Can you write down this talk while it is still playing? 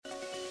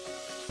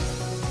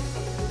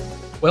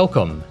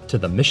Welcome to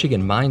the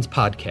Michigan Minds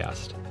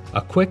Podcast,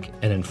 a quick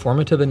and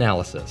informative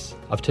analysis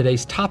of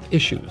today's top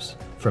issues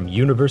from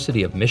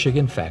University of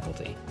Michigan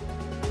faculty.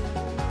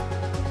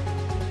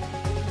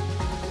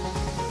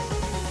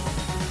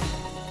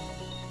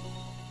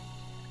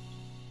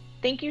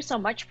 Thank you so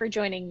much for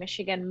joining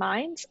Michigan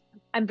Minds.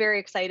 I'm very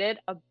excited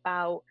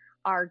about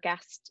our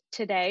guest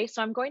today,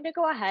 so I'm going to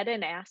go ahead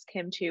and ask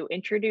him to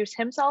introduce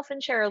himself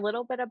and share a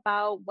little bit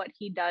about what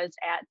he does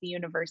at the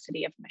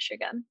University of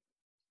Michigan.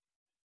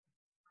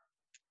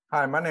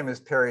 Hi, my name is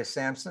Perry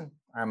Sampson.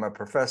 I'm a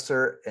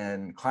professor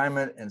in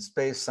climate and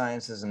space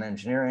sciences and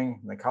engineering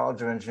in the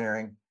College of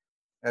Engineering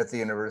at the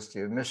University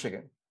of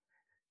Michigan.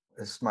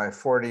 This is my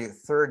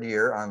 43rd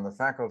year on the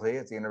faculty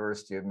at the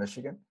University of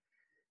Michigan.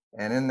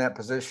 And in that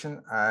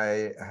position,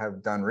 I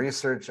have done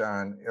research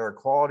on air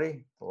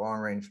quality, the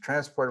long-range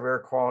transport of air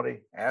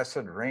quality,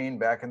 acid rain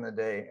back in the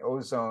day,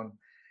 ozone,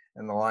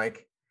 and the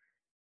like.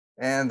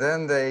 And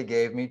then they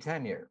gave me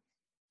tenure.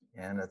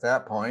 And at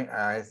that point,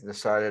 I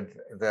decided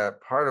that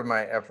part of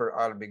my effort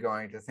ought to be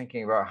going to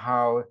thinking about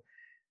how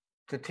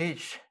to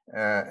teach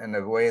in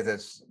a way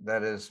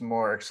that is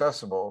more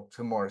accessible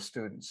to more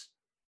students.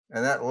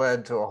 And that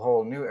led to a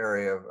whole new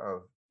area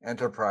of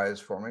enterprise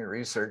for me,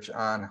 research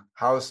on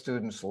how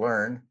students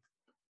learn,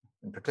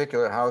 in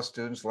particular, how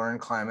students learn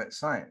climate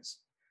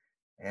science.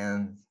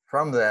 And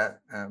from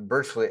that,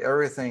 virtually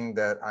everything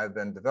that I've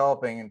been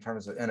developing in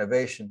terms of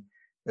innovation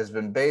has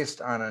been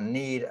based on a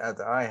need that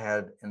I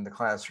had in the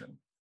classroom.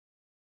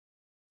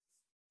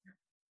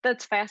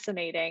 That's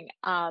fascinating.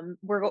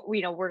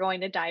 We're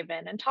going to dive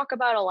in and talk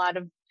about a lot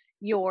of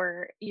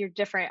your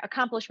different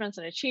accomplishments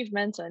and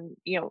achievements and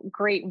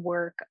great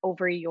work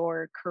over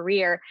your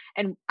career.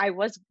 And I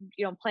was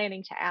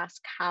planning to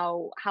ask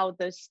how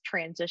this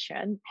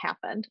transition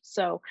happened.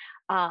 So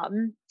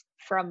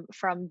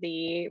from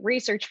the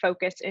research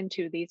focus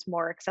into these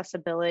more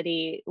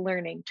accessibility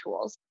learning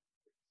tools.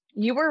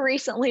 You were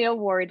recently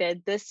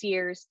awarded this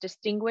year's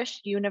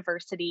Distinguished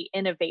University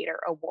Innovator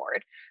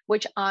Award,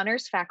 which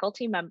honors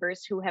faculty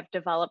members who have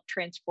developed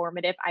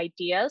transformative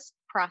ideas,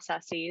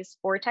 processes,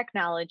 or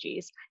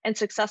technologies and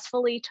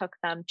successfully took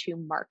them to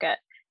market.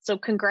 So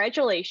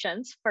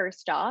congratulations,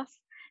 first off.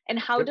 And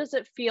how does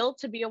it feel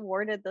to be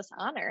awarded this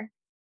honor?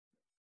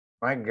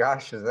 My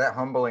gosh, is that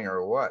humbling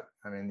or what?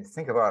 I mean, you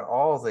think about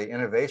all the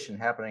innovation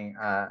happening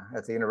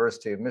at the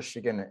University of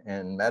Michigan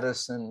in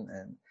medicine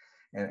and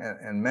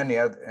many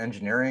other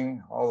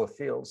engineering, all the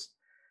fields.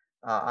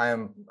 I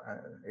am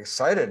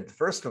excited,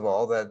 first of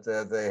all, that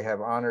they have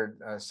honored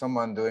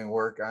someone doing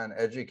work on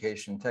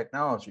education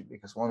technology,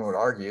 because one would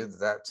argue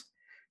that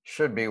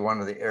should be one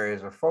of the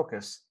areas of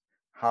focus.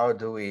 How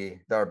do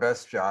we do our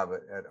best job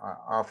at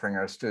offering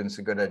our students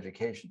a good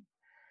education?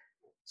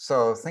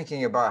 So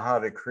thinking about how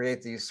to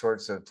create these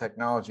sorts of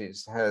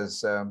technologies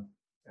has, I'm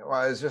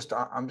just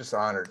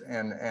honored.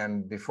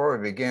 And before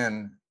we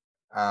begin,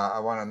 I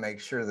want to make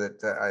sure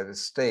that I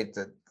state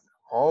that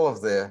all of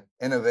the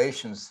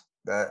innovations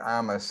that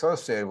I'm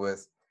associated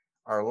with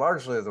are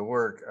largely the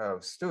work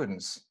of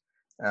students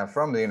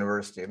from the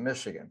University of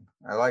Michigan.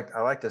 I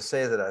like to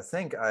say that I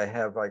think I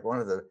have like one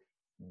of the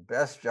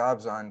best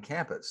jobs on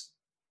campus.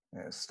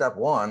 Step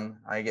one,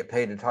 I get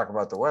paid to talk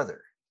about the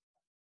weather.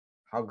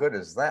 How good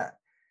is that?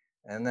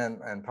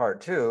 And part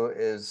two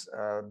is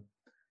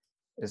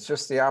it's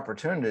just the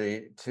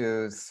opportunity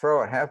to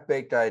throw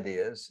half-baked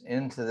ideas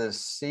into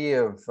this sea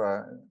of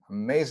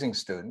amazing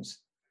students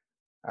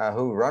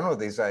who run with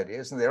these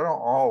ideas, and they don't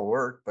all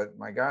work, but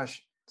my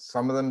gosh,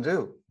 some of them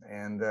do.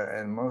 And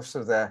most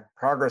of the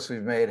progress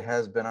we've made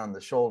has been on the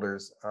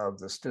shoulders of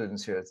the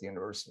students here at the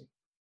university.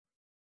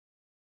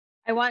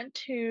 I want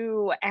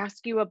to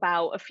ask you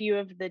about a few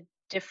of the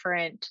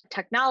different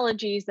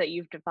technologies that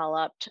you've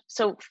developed.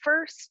 So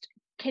first,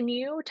 can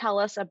you tell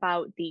us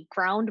about the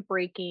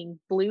groundbreaking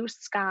Blue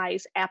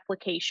Skies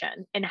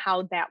application and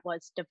how that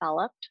was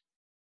developed?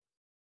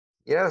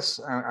 Yes,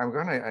 I'm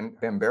going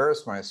to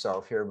embarrass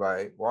myself here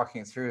by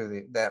walking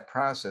through that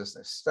process.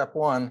 Step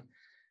one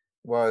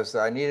was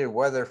I needed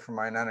weather for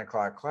my 9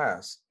 o'clock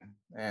class.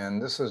 And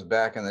this was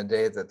back in the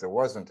day that there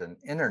wasn't an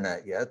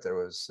internet yet. There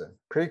was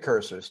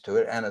precursors to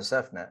it,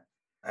 NSFNet.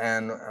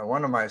 And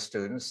one of my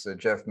students,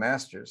 Jeff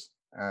Masters,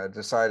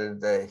 decided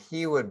that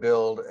he would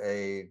build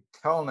a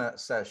telnet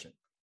session.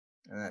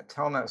 And that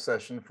telnet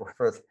session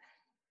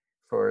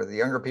for the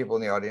younger people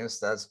in the audience,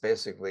 that's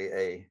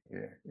basically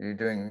you're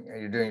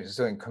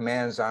doing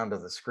commands onto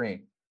the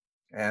screen.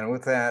 And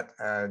with that,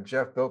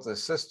 Jeff built a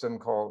system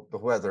called the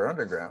Weather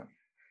Underground,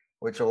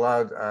 which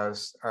allowed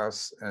us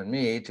and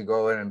me to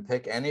go in and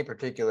pick any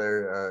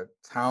particular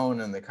town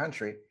in the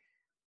country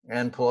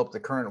and pull up the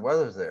current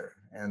weather there.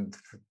 And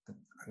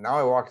now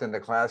I walked into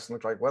class and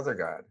looked like Weather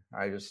God.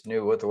 I just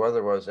knew what the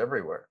weather was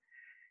everywhere.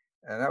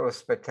 And that was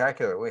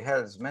spectacular. We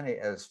had as many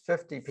as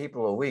 50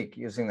 people a week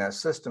using that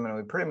system, and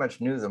we pretty much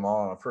knew them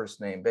all on a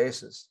first name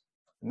basis.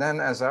 And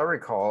then, as I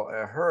recall,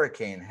 a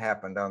hurricane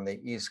happened on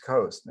the East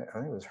Coast. I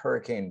think it was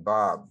Hurricane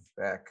Bob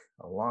back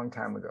a long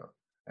time ago.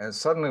 And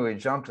suddenly we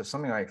jumped to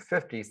something like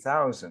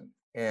 50,000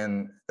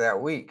 in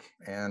that week.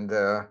 And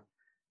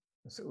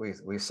So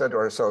we said to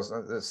ourselves,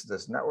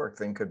 this network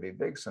thing could be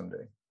big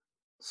someday.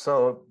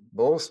 So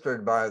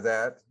bolstered by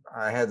that,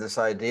 I had this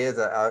idea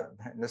that,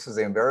 and this is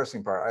the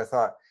embarrassing part, I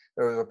thought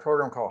there was a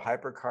program called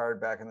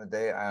HyperCard back in the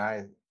day, and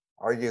I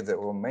argued that,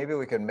 well, maybe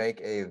we could make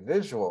a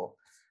visual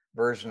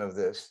version of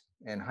this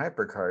in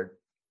HyperCard.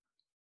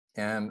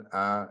 And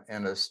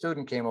a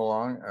student came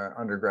along,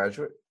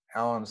 undergraduate,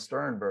 Alan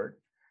Sternberg,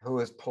 who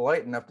was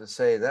polite enough to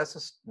say,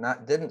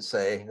 didn't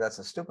say that's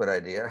a stupid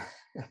idea,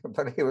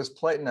 but he was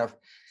polite enough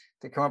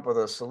to come up with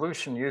a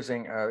solution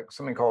using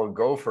something called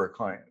Gopher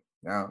client.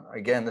 Now,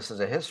 again, this is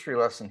a history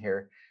lesson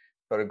here,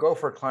 but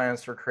Gopher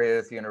clients were created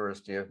at the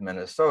University of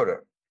Minnesota,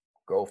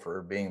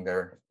 Gopher being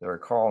their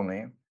call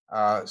name.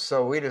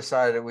 So we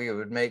decided we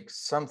would make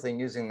something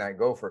using that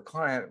Gopher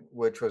client,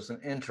 which was an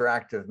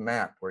interactive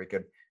map where you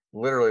could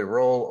literally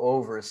roll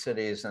over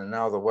cities, and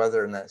now the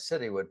weather in that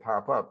city would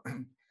pop up.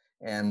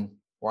 And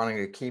wanting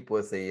to keep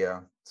with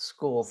the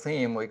school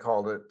theme, we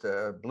called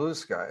it Blue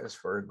Skies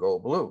for Go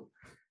Blue.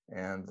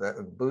 And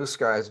that Blue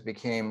Skies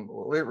became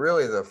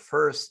really the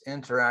first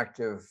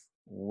interactive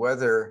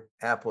weather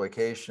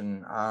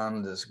application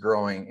on this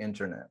growing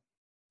internet.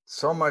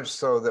 So much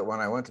so that when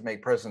I went to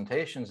make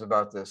presentations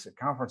about this at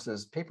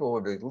conferences, people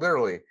would be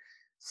literally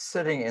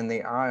sitting in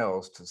the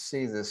aisles to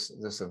see this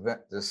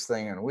event, this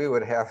thing, and we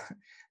would have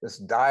this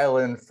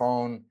dial-in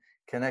phone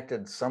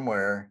connected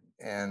somewhere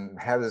and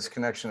have this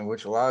connection,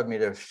 which allowed me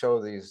to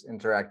show these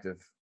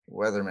interactive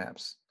weather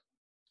maps.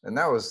 And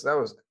that was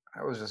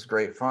just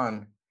great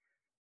fun.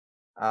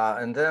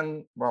 And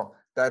then, well,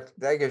 that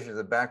gives you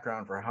the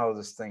background for how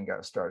this thing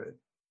got started.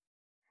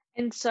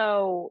 And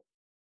so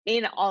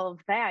in all of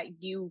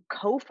that, you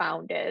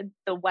co-founded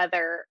the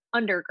Weather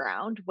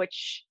Underground,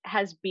 which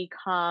has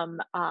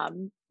become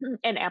an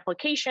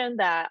application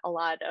that a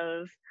lot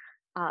of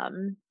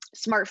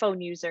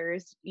smartphone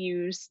users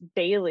use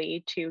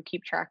daily to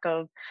keep track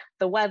of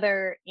the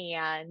weather.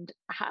 And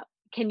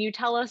can you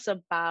tell us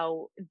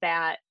about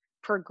that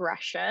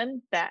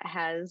progression that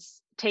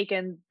has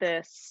taken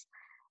this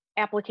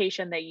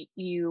application that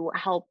you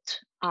helped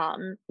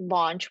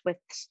launch with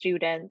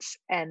students,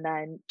 and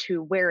then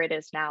to where it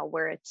is now,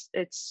 where it's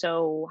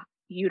so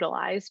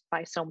utilized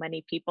by so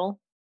many people?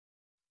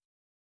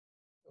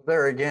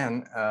 There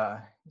again,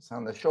 it's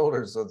on the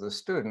shoulders of the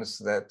students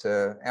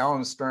that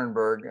Alan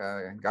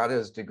Sternberg got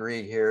his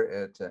degree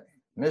here at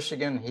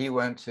Michigan. He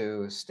went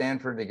to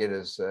Stanford to get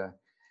his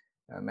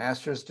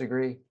master's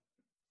degree.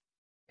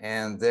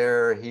 And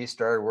there he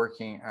started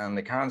working on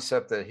the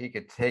concept that he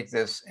could take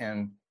this,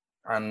 and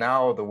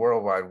now the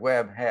World Wide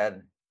Web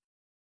had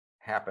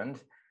happened.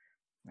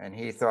 And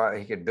he thought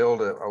he could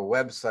build a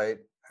website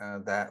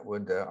that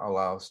would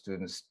allow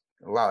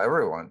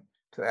everyone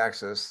to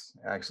access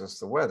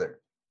the weather.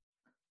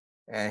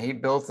 And he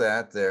built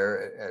that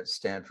there at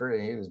Stanford,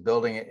 and he was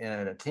building it in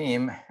a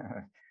team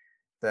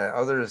that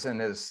others in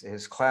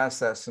his class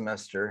that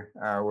semester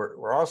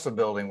were also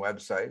building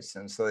websites,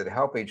 and so they'd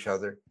help each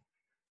other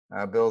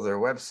build their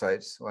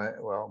websites.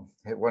 Well,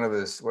 one of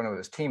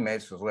his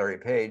teammates was Larry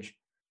Page,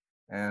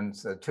 and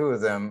the two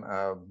of them,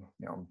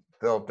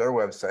 built their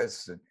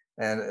websites,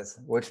 and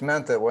which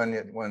meant that when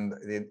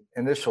the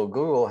initial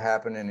Google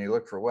happened and you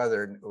looked for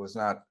weather, it was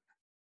not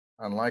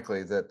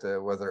unlikely that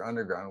Weather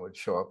Underground would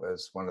show up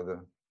as one of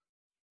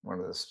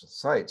the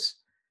sites.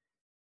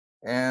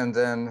 And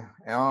then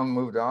Alan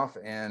moved off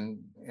and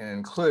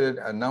included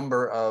a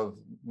number of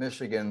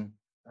Michigan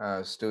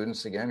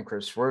students, again,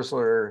 Chris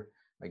Schwerzler,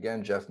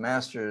 again, Jeff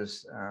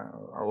Masters,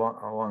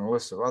 along a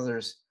list of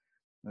others.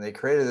 And they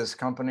created this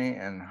company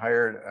and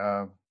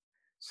hired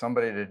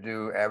somebody to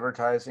do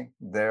advertising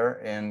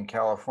there in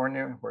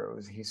California, where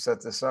he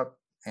set this up.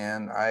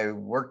 And I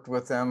worked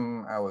with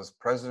them. I was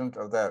president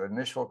of that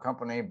initial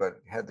company,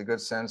 but had the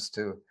good sense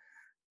to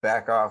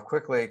back off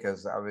quickly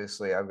because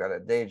obviously I've got a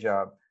day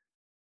job.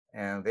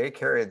 And they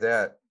carried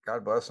that,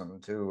 God bless them,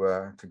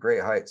 to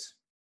great heights.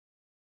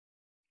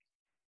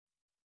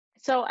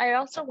 So I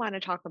also want to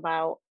talk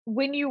about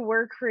when you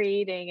were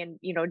creating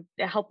and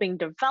helping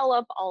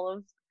develop all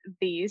of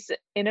these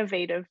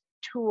innovative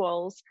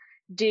tools,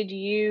 did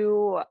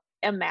you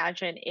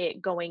imagine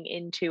it going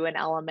into an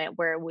element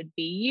where it would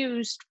be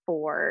used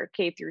for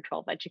K through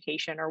 12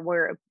 education, or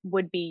where it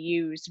would be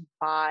used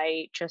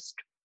by just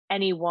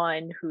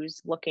anyone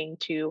who's looking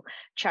to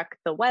check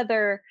the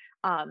weather?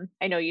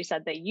 I know you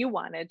said that you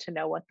wanted to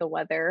know what the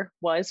weather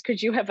was.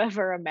 Could you have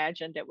ever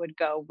imagined it would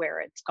go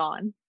where it's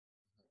gone?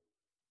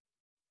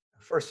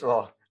 First of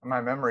all, my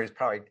memory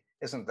probably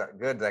isn't that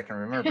good that I can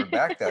remember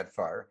back that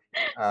far.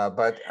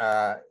 But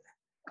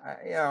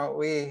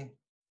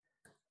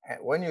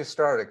when you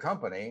start a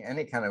company,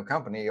 any kind of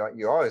company,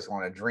 you always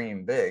want to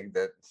dream big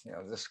that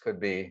this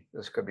could be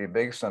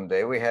big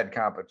someday. We had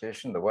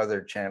competition, the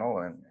Weather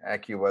Channel and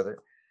AccuWeather,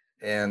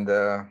 and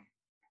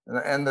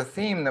the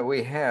theme that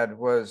we had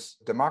was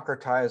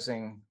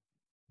democratizing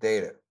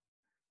data,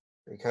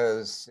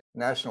 because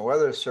National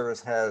Weather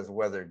Service has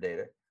weather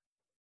data.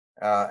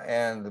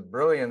 And the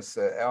brilliance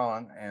that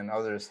Alan and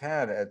others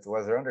had at the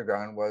Weather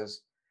Underground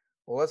was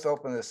well, let's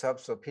open this up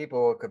so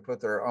people could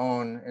put their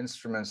own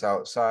instruments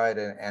outside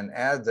and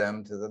add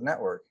them to the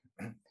network.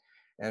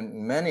 And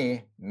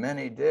many,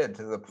 many did,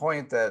 to the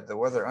point that the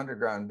Weather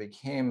Underground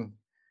became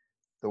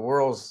the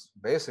world's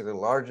basically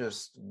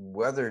largest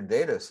weather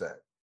data set.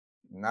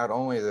 Not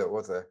only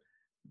what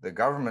the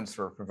governments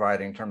were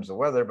providing in terms of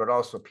weather, but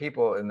also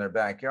people in their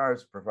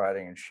backyards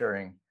providing and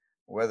sharing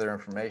weather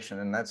information.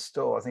 And that's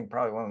still, I think,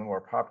 probably one of the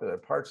more popular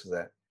parts of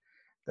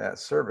that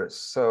service.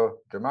 So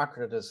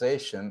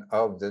democratization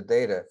of the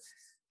data,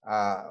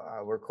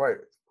 we're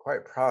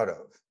quite proud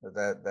of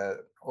that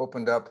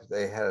opened up.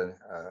 They had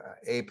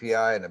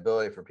API and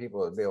ability for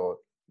people to be able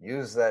to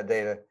use that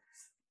data,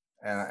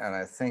 and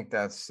I think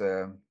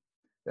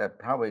that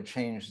probably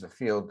changed the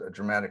field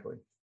dramatically.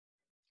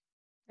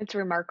 It's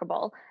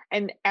remarkable.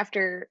 And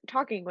after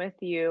talking with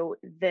you,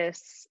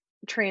 this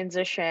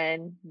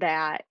transition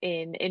that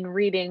in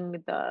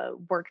reading the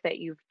work that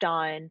you've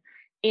done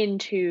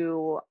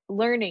into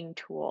learning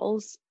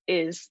tools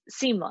is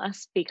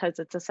seamless because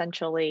it's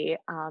essentially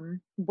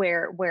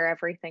where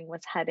everything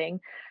was heading.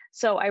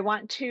 So I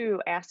want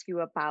to ask you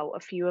about a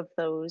few of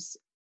those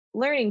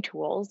learning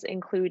tools,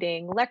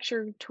 including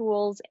lecture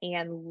tools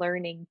and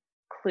learning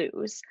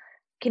clues.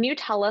 Can you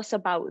tell us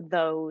about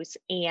those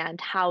and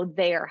how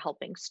they are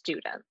helping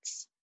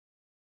students?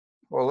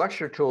 Well,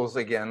 lecture tools,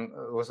 again,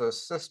 was a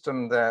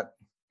system that,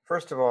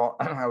 first of all,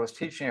 I was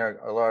teaching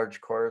a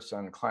large course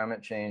on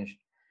climate change,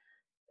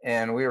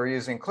 and we were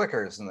using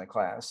clickers in the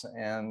class,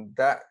 and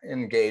that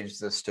engaged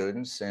the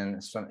students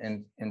in some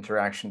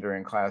interaction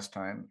during class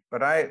time.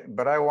 But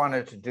I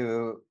wanted to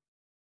do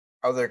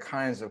other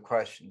kinds of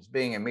questions.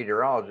 Being a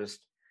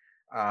meteorologist,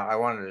 I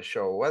wanted to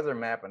show a weather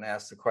map and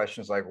ask the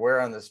questions like, where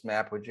on this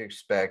map would you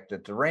expect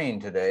it to rain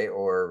today,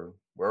 or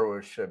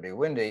where should it be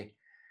windy?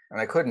 And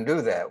I couldn't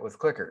do that with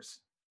clickers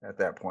at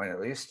that point, at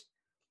least.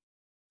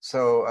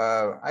 So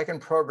I can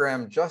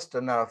program just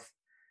enough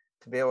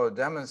to be able to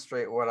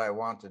demonstrate what I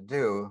want to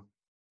do.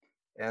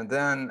 And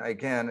then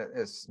again,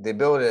 it's the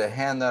ability to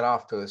hand that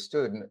off to a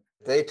student.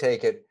 They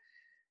take it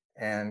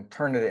and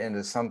turn it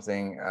into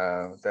something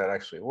that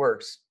actually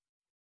works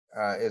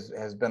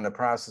has been the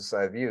process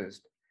I've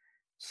used.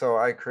 So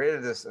I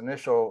created this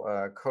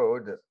initial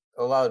code that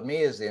allowed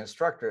me as the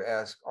instructor to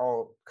ask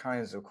all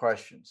kinds of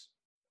questions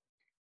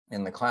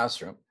in the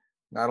classroom,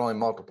 not only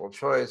multiple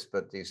choice,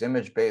 but these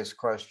image-based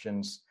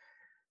questions,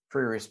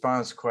 free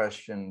response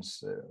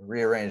questions,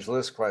 rearranged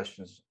list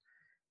questions.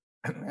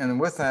 And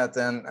with that,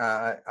 then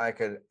I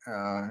could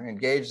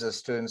engage the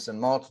students in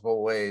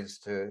multiple ways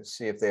to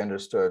see if they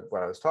understood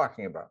what I was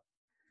talking about.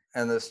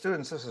 And the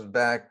students, this was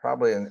back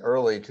probably in the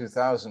early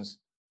 2000s,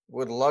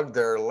 would lug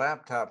their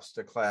laptops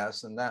to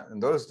class. And that in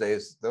those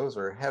days, those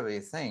were heavy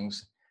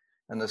things.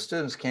 And the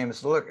students came and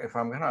said, look, if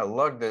I'm going to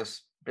lug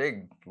this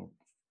big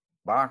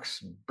box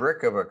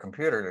brick of a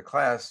computer to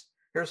class,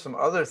 here's some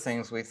other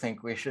things we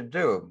think we should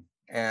do.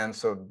 And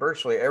so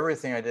virtually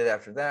everything I did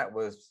after that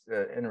was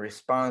in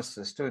response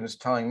to students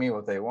telling me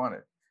what they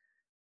wanted.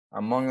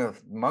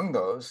 Among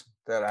those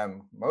that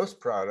I'm most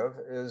proud of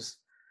is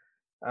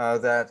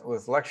that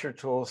with lecture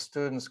tools,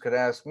 students could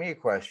ask me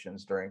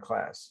questions during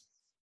class.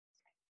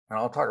 And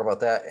I'll talk about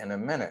that in a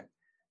minute.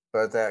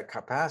 But that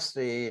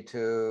capacity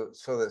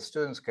so that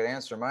students could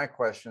answer my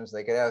questions,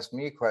 they could ask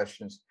me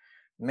questions,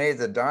 made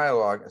the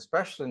dialogue,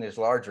 especially in these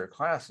larger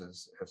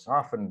classes, it's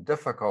often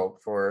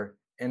difficult for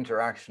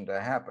interaction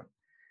to happen.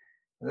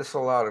 This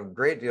allowed a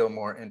great deal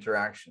more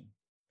interaction.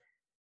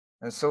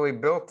 And so we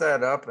built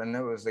that up, and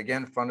it was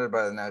again funded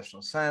by the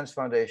National Science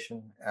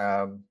Foundation.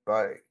 Then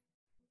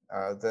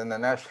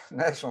the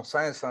National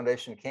Science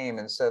Foundation came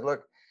and said,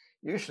 look,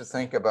 you should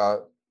think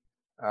about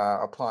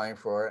applying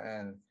for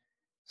a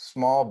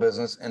Small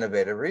Business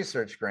Innovative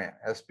Research Grant,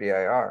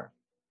 SBIR.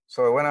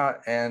 So I went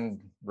out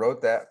and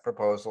wrote that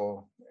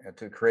proposal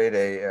to create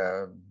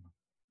a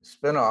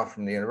spinoff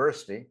from the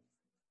university.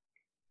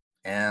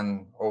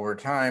 And over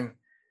time,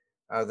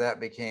 that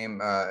became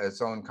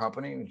its own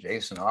company.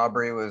 Jason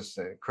Aubrey was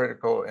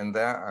critical in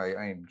that.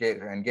 I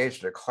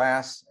engaged a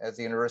class at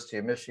the University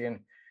of Michigan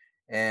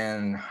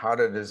and how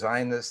to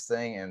design this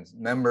thing, and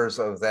members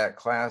of that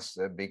class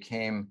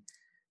became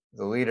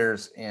the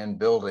leaders in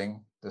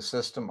building the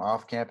system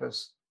off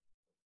campus.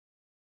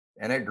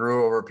 And it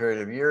grew over a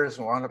period of years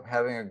and wound up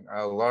having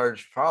a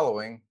large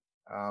following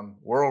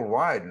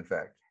worldwide, in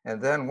fact.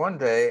 And then one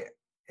day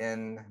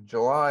in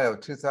July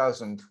of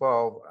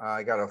 2012,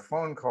 I got a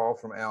phone call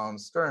from Alan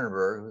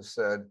Sternberg, who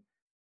said,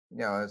 you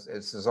know,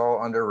 this is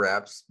all under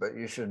wraps, but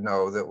you should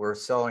know that we're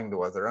selling the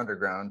Weather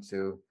Underground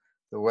to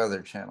the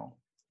Weather Channel.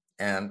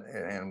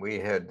 And we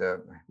had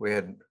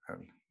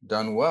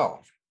done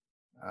well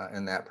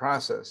in that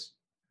process.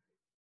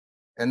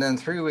 And then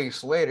 3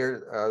 weeks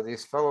later,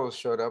 these fellows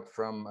showed up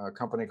from a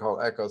company called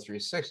Echo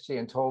 360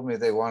 and told me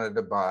they wanted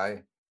to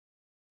buy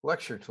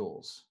lecture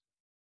tools.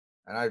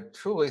 And I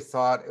truly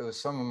thought it was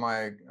some of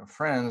my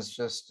friends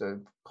just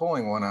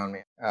pulling one on me.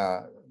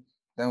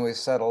 Then we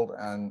settled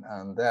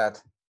on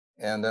that.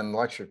 And then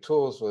Lecture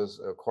Tools was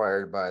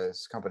acquired by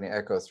this company,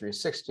 Echo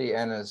 360,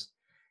 and is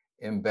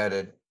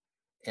embedded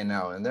in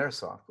their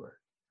software.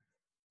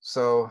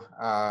 So,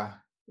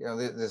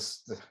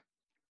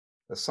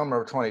 the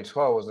summer of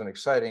 2012 was an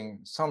exciting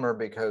summer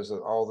because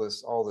of all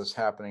this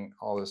happening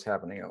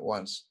at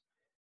once.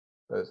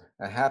 But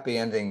a happy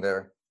ending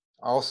there.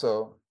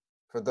 Also,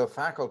 for the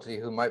faculty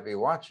who might be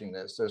watching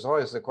this, there's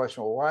always the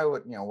question: well, why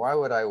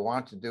would I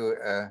want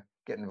to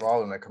get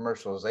involved in a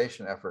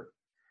commercialization effort?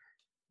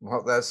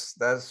 Well, that's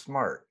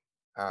smart.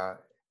 It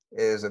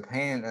is a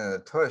pain in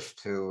the tush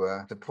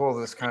to pull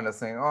this kind of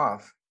thing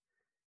off.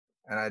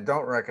 And I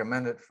don't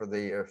recommend it for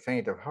the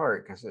faint of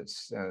heart, because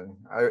it's there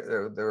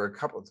are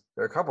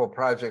a couple of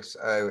projects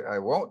I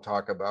won't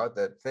talk about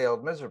that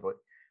failed miserably,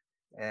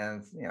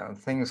 and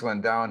things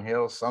went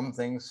downhill. Some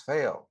things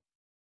fail,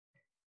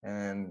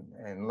 and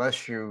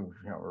unless you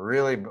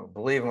really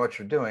believe in what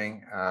you're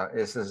doing,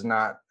 this is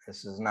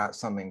not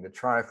something to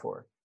try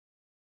for.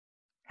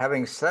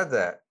 Having said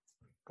that,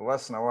 the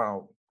lesson I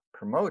want to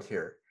promote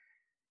here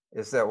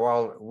is that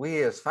while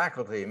we as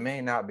faculty may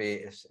not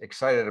be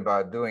excited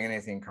about doing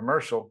anything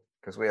commercial,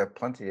 because we have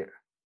plenty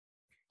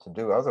to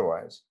do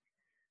otherwise,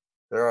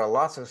 there are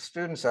lots of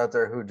students out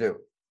there who do.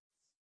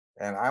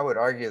 And I would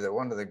argue that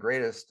one of the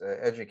greatest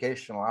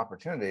educational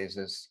opportunities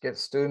is get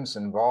students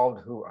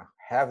involved who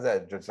have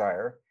that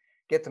desire,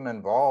 get them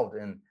involved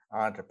in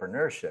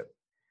entrepreneurship,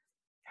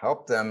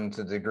 help them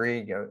to the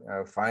degree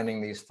of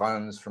finding these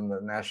funds from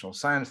the National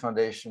Science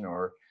Foundation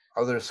or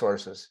other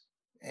sources.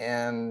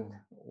 And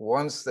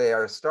once they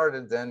are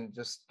started, then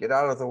just get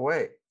out of the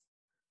way.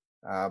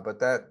 But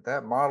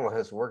that model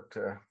has worked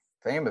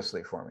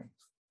famously for me.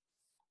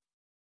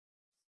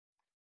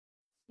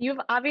 You've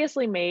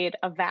obviously made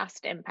a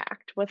vast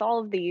impact with all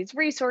of these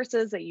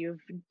resources that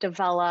you've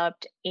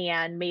developed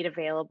and made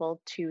available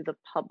to the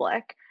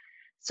public.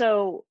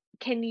 So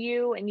can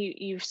you, and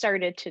you've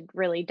started to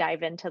really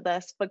dive into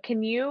this, but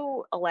can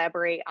you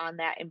elaborate on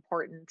that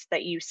importance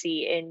that you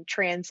see in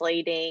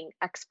translating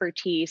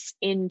expertise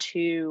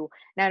into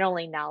not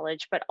only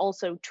knowledge, but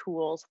also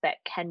tools that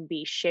can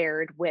be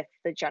shared with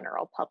the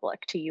general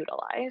public to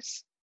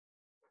utilize?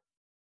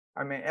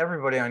 I mean,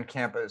 everybody on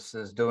campus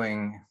is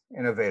doing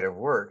innovative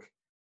work.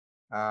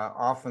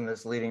 Often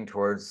that's leading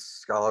towards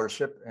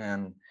scholarship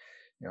and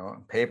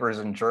papers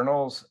and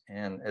journals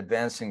and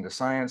advancing the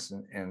science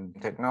and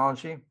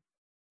technology.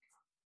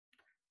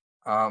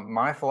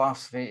 My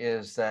philosophy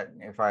is that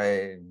if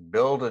I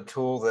build a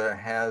tool that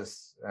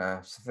has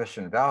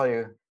sufficient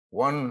value,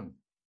 you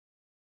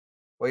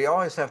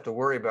always have to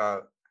worry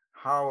about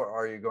how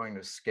are you going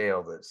to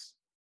scale this.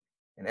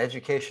 In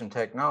education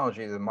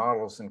technology, the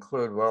models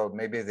include, well,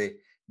 maybe the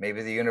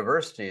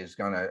university is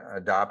going to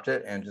adopt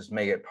it and just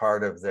make it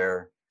part of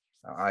their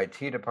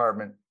IT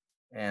department,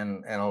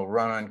 and it'll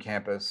run on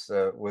campus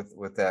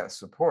with that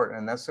support.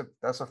 And that's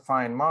a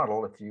fine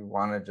model if you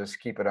want to just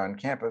keep it on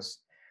campus.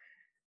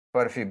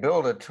 But if you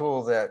build a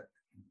tool that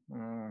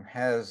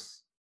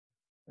has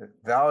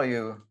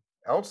value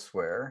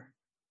elsewhere,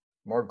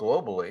 more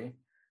globally,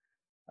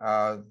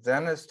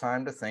 then it's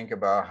time to think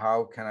about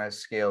how can I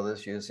scale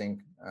this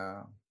using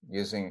a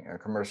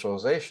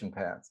commercialization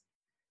path.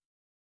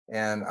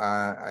 And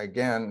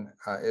again,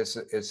 it's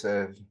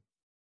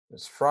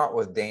fraught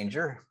with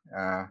danger,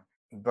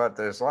 but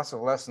there's lots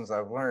of lessons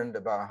I've learned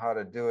about how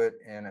to do it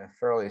in a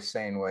fairly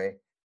sane way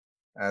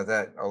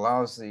that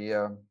allows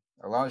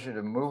you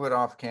to move it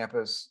off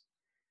campus,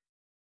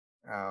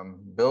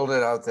 build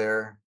it out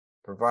there,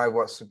 provide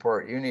what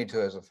support you need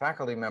to as a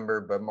faculty member,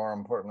 but more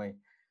importantly,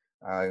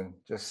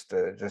 just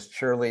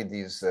cheerlead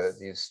these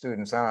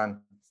students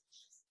on,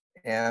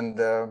 and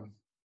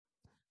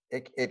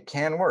it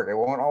can work. It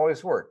won't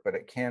always work, but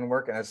it can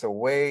work, and it's a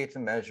way to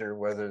measure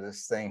whether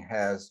this thing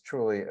has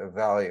truly a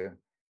value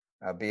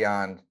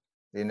beyond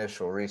the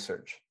initial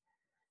research.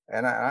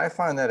 And I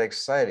find that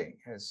exciting.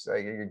 It's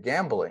like you're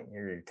gambling.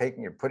 You're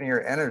putting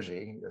your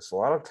energy. It's a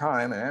lot of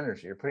time and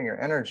energy. You're putting your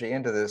energy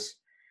into this,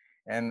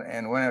 and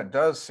when it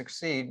does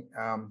succeed,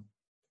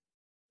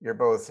 you're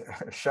both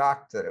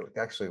shocked that it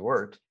actually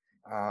worked,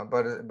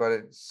 but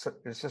it's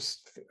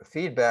just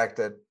feedback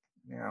that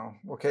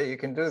okay, you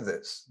can do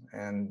this,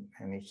 and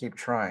you keep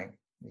trying,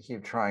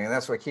 and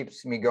that's what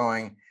keeps me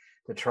going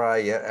to try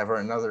yet ever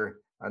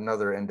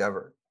another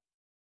endeavor.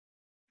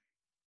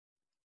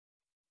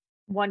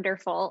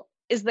 Wonderful.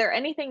 Is there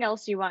anything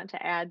else you want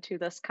to add to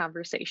this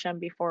conversation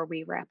before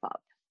we wrap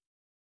up?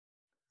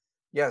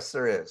 Yes,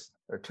 there is.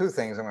 There are two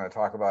things I'm going to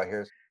talk about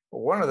here.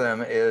 One of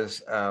them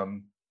is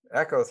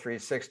Echo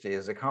 360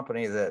 is a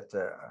company that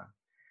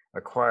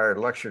acquired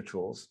Lecture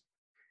Tools,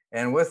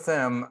 and with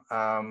them,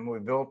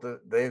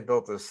 they've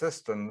built a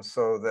system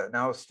so that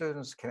now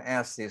students can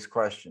ask these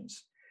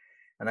questions.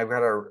 And I've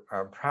got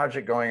a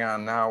project going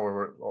on now where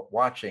we're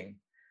watching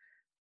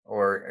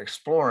or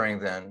exploring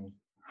then,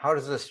 how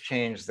does this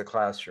change the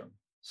classroom?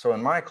 So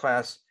in my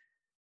class,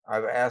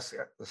 I've asked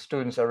the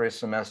students every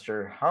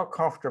semester, how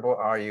comfortable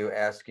are you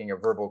asking a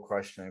verbal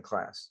question in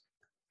class?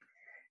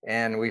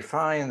 And we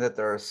find that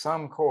there are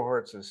some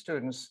cohorts of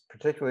students,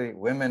 particularly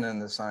women in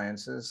the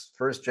sciences,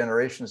 first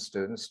generation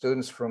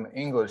students from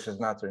English is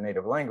not their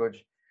native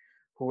language,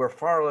 who are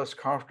far less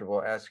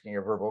comfortable asking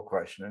a verbal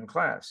question in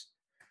class.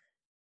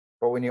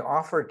 But when you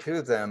offer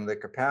to them the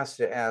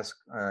capacity to ask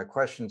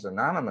questions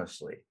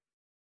anonymously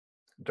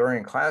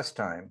during class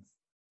time,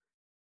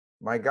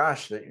 my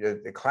gosh,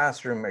 the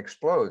classroom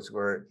explodes.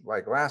 Where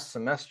like last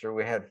semester,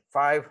 we had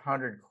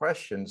 500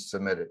 questions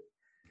submitted.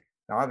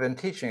 Now I've been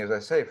teaching, as I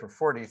say, for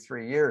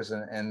 43 years.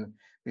 And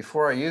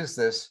before I used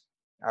this,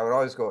 I would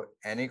always go,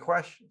 any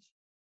questions?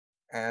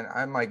 And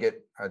I might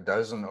get a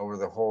dozen over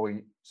the whole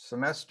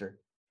semester.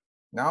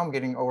 Now I'm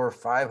getting over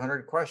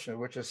 500 questions,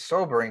 which is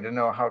sobering to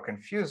know how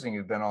confusing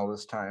you've been all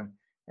this time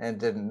and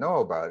didn't know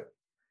about it.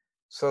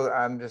 So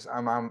I'm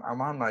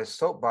on my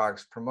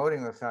soapbox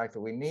promoting the fact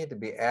that we need to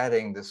be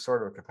adding this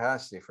sort of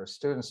capacity for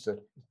students to,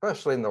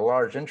 especially in the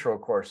large intro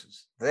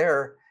courses.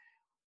 There,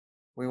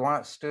 we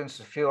want students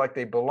to feel like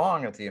they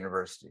belong at the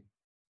university.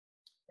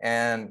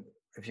 And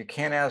if you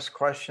can't ask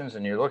questions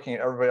and you're looking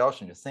at everybody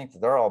else and you think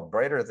that they're all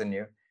brighter than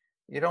you,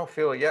 you don't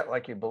feel yet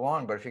like you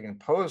belong. But if you can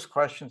pose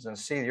questions and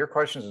see your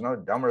questions are no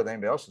dumber than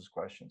anybody else's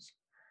questions,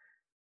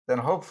 then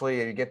hopefully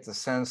you get the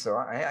sense that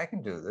I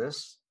can do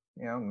this.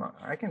 You know,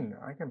 I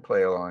can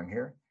play along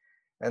here.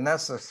 And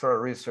that's the sort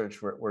of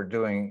research we're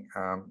doing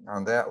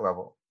on that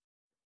level.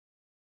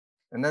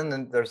 And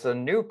then there's a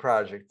new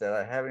project that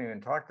I haven't even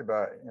talked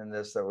about in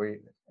this,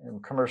 in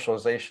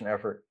commercialization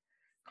effort,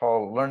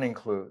 called Learning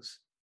Clues.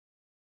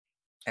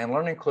 And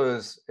Learning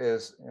Clues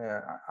is,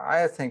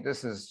 I think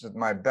this is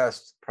my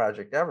best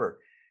project ever.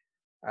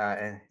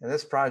 And in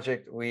this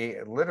project, we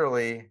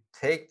literally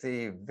take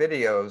the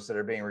videos that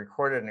are being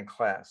recorded in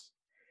class,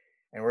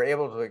 and we're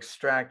able to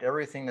extract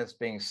everything that's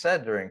being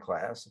said during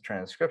class, the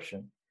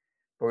transcription,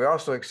 but we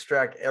also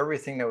extract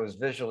everything that was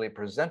visually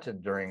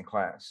presented during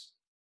class.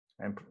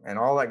 And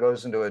all that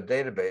goes into a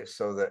database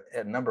so that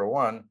at number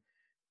one,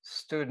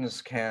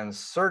 students can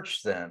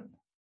search then.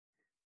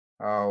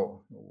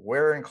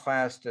 Where in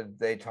class did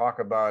they talk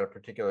about a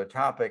particular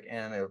topic?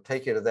 And it'll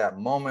take you to that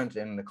moment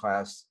in the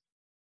class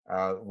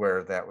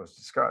where that was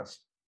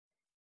discussed.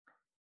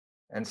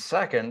 And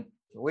second,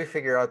 we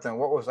figure out then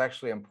what was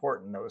actually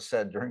important that was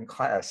said during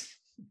class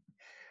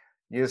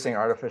using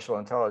artificial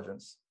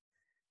intelligence.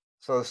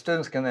 So the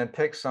students can then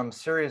pick some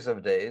series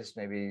of days,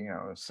 maybe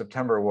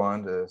September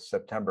 1 to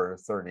September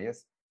 30th,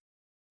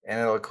 and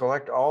it'll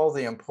collect all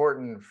the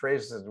important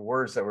phrases and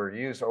words that were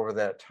used over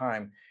that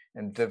time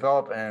and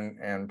develop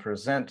and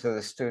present to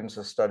the students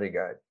a study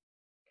guide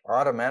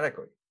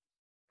automatically.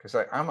 Because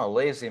I'm a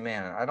lazy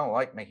man and I don't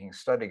like making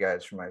study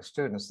guides for my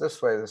students.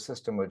 This way the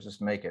system would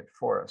just make it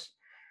for us.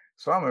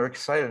 So I'm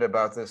excited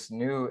about this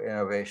new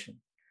innovation,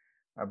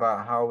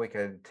 about how we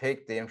could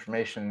take the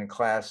information in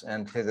class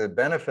and to the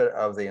benefit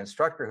of the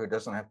instructor who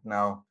doesn't have to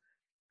now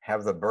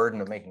have the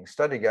burden of making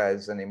study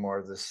guides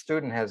anymore. The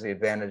student has the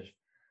advantage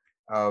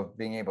of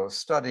being able to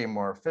study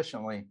more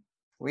efficiently.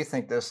 We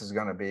think this is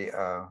going to be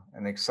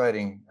an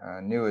exciting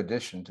new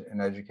addition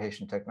in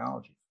education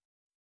technology.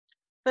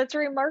 That's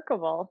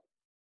remarkable.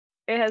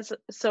 It has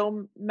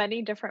so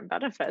many different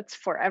benefits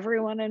for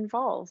everyone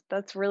involved.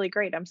 That's really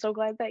great. I'm so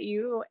glad that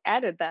you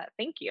added that.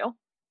 Thank you.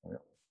 Yeah.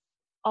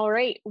 All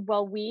right.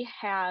 Well, we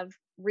have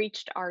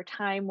reached our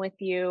time with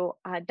you.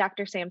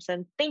 Dr.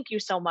 Sampson, thank you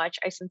so much.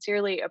 I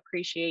sincerely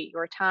appreciate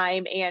your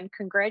time, and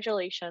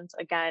congratulations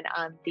again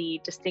on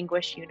the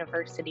Distinguished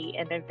University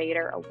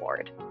Innovator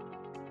Award.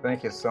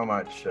 Thank you so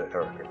much,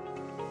 Erica.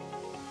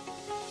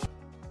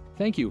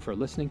 Thank you for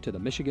listening to the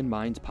Michigan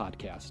Minds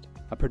Podcast,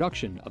 a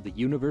production of the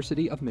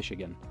University of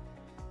Michigan.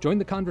 Join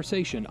the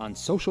conversation on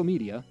social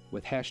media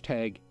with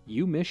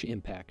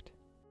 #UMichImpact.